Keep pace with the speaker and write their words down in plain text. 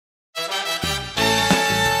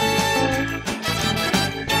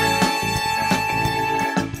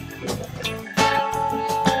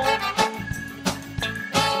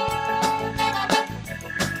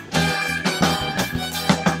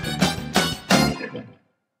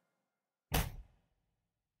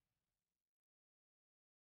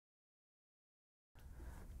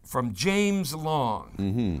From James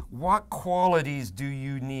Long, what qualities do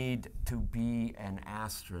you need to be an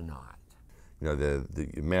astronaut? You know,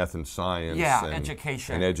 the math and science. Yeah, and,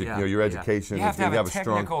 education. And you know, your education. You have to have a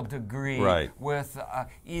technical strong degree, right. with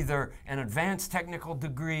either an advanced technical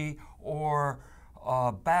degree or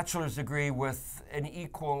a bachelor's degree with an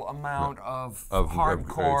equal amount of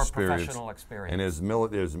hardcore professional experience. And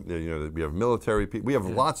there's you know, we have military people. We have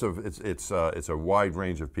lots of it's a wide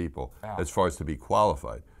range of people as far as to be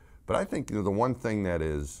qualified. But I think, you know, the one thing that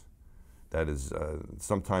is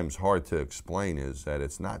sometimes hard to explain is that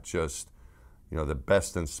it's not just, you know, the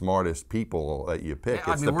best and smartest people that you pick.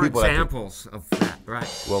 Yeah, it's I mean, the we're people examples of that,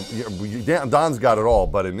 right? Well, Don's got it all,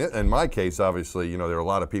 but in my case, obviously, you know, there are a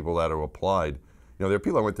lot of people that are applied. You know, there are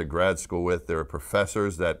people I went to grad school with. There are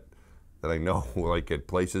professors that I know, like at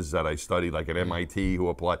places that I studied, like at MIT, who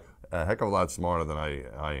applied. A heck of a lot smarter than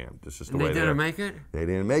I am. Just the way they didn't make it? They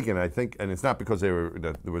didn't make it. I think, and it's not because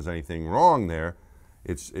that there was anything wrong there.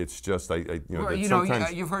 It's just you know, well, you know,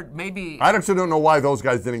 you've heard maybe. I actually don't know why those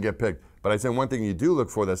guys didn't get picked. But I said one thing you do look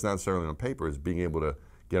for that's not necessarily on paper is being able to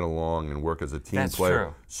get along and work as a team player.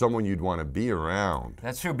 True. Someone you'd want to be around.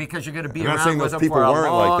 That's true, because you're going to be I'm not around saying with those them people for a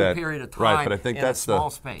weren't long like that. period of time, right, but I think in that's a small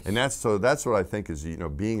space. And that's what I think is, you know,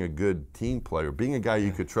 being a good team player, being a guy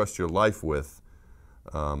you could trust your life with.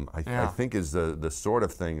 I think is the sort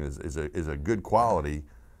of thing is a good quality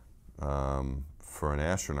for an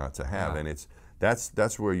astronaut to have, and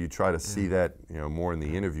that's where you try to see that, you know, more in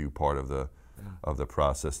the interview part of the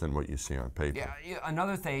process than what you see on paper. Yeah,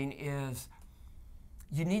 another thing is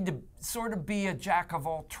you need to sort of be a jack of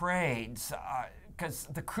all trades, because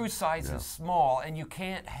the crew size is small, and you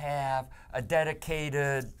can't have a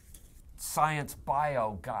dedicated science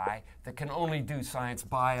bio guy that can only do science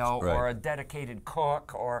bio, or a dedicated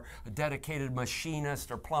cook, or a dedicated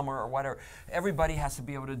machinist or plumber or whatever. Everybody has to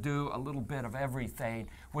be able to do a little bit of everything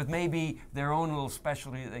with maybe their own little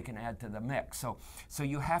specialty that they can add to the mix. So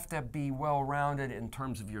you have to be well-rounded in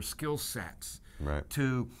terms of your skill sets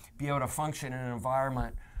to be able to function in an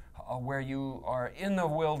environment where you are in the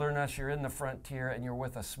wilderness, you're in the frontier, and you're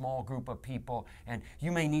with a small group of people, and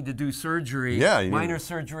you may need to do surgery, minor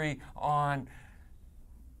surgery on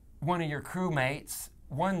one of your crewmates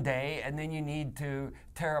one day, and then you need to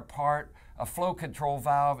tear apart a flow control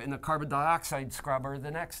valve in the carbon dioxide scrubber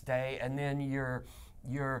the next day, and then you're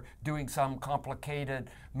doing some complicated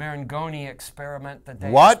Marangoni experiment the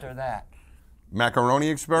day after that. Macaroni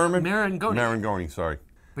experiment? Marangoni. Marangoni, sorry.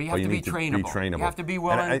 But you have to be trainable. You have to be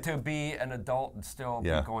willing to be an adult and still be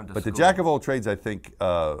going to school. But the jack of all trades, I think,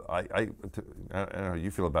 I don't know how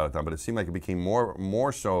you feel about it, Don, but it seemed like it became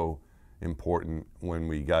more so important when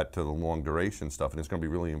we got to the long duration stuff, and it's going to be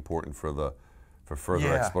really important for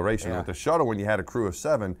further exploration. With the shuttle, when you had a crew of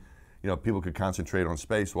 7, you know, people could concentrate on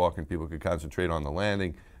spacewalking, people could concentrate on the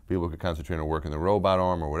landing, people could concentrate on working the robot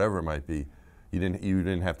arm or whatever it might be. You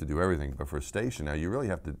didn't have to do everything. But for a station now, you really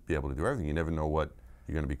have to be able to do everything. You never know what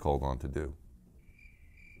you're going to be called on to do.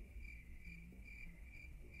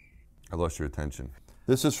 I lost your attention.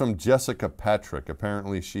 This is from Jessica Patrick.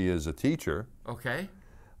 Apparently she is a teacher. Okay.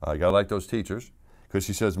 I gotta like those teachers, because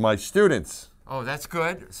she says, my students. Oh, that's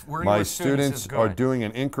good. My students are doing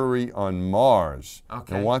an inquiry on Mars.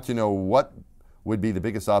 Okay. And want to know what would be the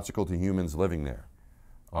biggest obstacle to humans living there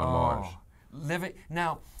on Mars.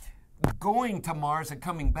 Now, going to Mars and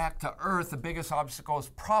coming back to Earth, the biggest obstacle is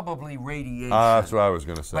probably radiation. That's what I was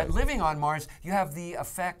going to say. But living on Mars, you have the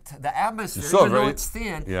effect, the atmosphere, even though it's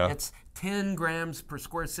thin, it's 10 grams per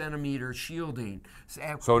square centimeter shielding.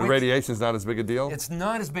 So the radiation's not as big a deal? It's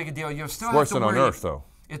not as big a deal. You still it's worse than on Earth, though.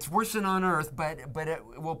 It's worse than on Earth, but it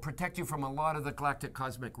will protect you from a lot of the galactic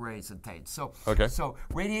cosmic rays it takes. So, so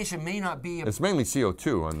radiation may not be... It's mainly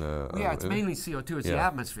CO2 on the... yeah, it's mainly CO2. It's the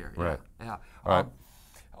atmosphere. Right. Yeah. All right.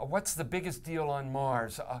 What's the biggest deal on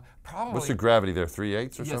Mars? Probably... What's the gravity there,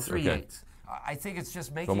 3/8 or something? Yeah, 3/8. I think it's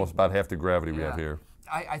just making... It's almost about half the gravity we have here.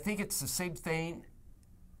 I think it's the same thing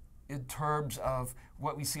in terms of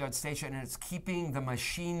what we see on station, and it's keeping the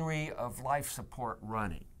machinery of life support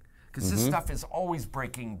running. Because this stuff is always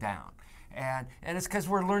breaking down. And it's because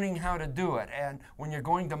we're learning how to do it. And when you're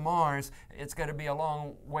going to Mars, it's going to be a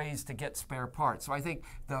long ways to get spare parts. So I think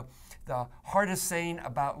the hardest thing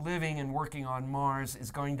about living and working on Mars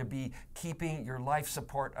is going to be keeping your life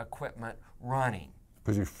support equipment running.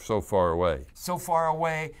 Because you're so far away. So far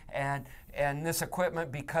away, and this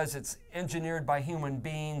equipment, because it's engineered by human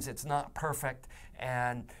beings, it's not perfect,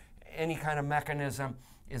 and any kind of mechanism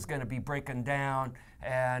is going to be breaking down.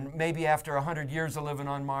 And maybe after 100 years of living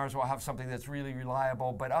on Mars, we'll have something that's really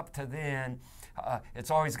reliable. But up to then, it's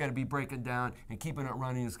always going to be breaking down, and keeping it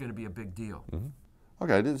running is going to be a big deal.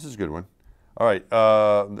 Okay, this is a good one. All right.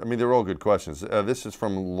 I mean, they're all good questions. This is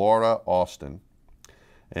from Laura Austin.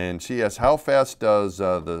 And she asks, how fast does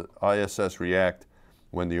the ISS react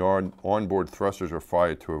when the onboard thrusters are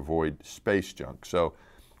fired to avoid space junk? So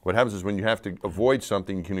what happens is when you have to avoid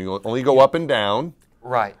something, you can only go up and down.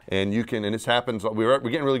 Right. And you can, and this happens, we're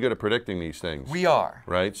getting really good at predicting these things. We are.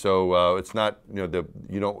 Right? So it's not, you know,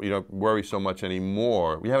 you don't worry so much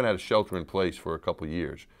anymore. We haven't had a shelter in place for a couple of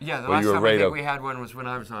years. Yeah, the last time I think we had one was when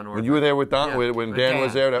I was on orbit. When you were there with Don, Yeah, when Dan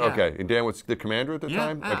was there? yeah. Okay. And Dan was the commander at the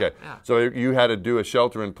time? Yeah, okay. yeah. So you had to do a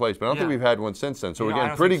shelter in place, but I don't think Yeah. we've had one since then. So we're No, I getting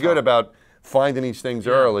don't pretty think good so. about finding these things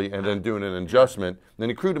early and then doing an adjustment. Then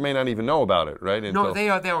the crew may not even know about it, right? No, they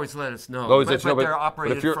always let us know. Always but, let you know, they're but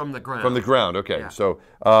operated if you're from the ground. From the ground, okay. Yeah. So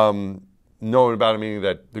knowing about it meaning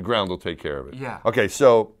that the ground will take care of it. Yeah. Okay,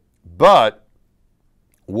 so, but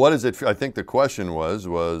what is it? I think the question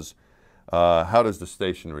was how does the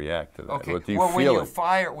station react to that? Okay. What do you well,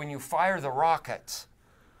 feel? when you fire the rockets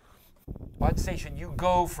on station, you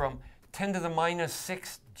go from 10 to the minus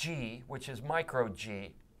 6 G, which is micro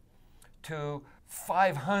G, to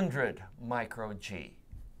 500 micro G.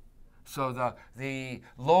 So the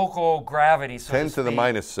local gravity, so 10 to to the speak,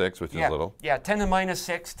 minus 6, which yeah, is little. Yeah, 10 to the minus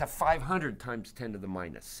 6 to 500 times 10 to the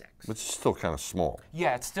minus 6. Which is still kind of small.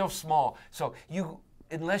 Yeah, it's still small. So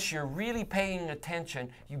unless you're really paying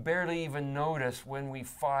attention, you barely even notice when we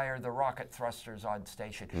fire the rocket thrusters on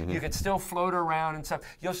station. You could still float around and stuff.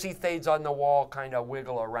 You'll see things on the wall kind of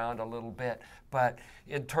wiggle around a little bit, but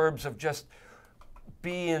in terms of just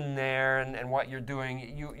being there and what you're doing,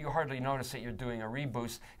 you hardly notice that you're doing a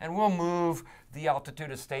reboost. And we'll move the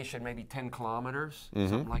altitude of station maybe 10 kilometers,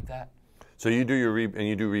 something like that. So you do your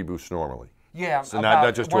you do reboosts normally. Yeah, So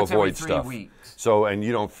not just to once every avoid 3 stuff. weeks. So and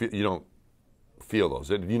you don't feel those.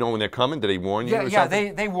 You know when they're coming? Do they warn you? Yeah, or yeah,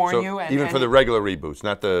 something? they warn So you. And, even for the regular reboosts,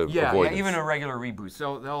 not the avoidance. Yeah, even a regular reboost.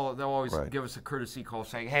 So they'll always Right. give us a courtesy call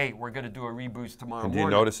saying, "Hey, we're going to do a reboost tomorrow And do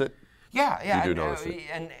morning." you notice it? Yeah, yeah. You do and, notice it.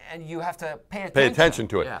 And you have to pay attention. Pay attention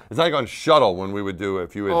to it. Yeah. It's like on shuttle when we would do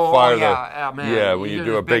if you would Oh, fire yeah, man. yeah when You you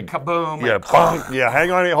do do a this big big kaboom yeah and bonk, yeah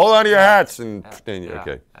hang on hold on to your hats and yeah,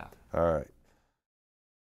 okay yeah. all right.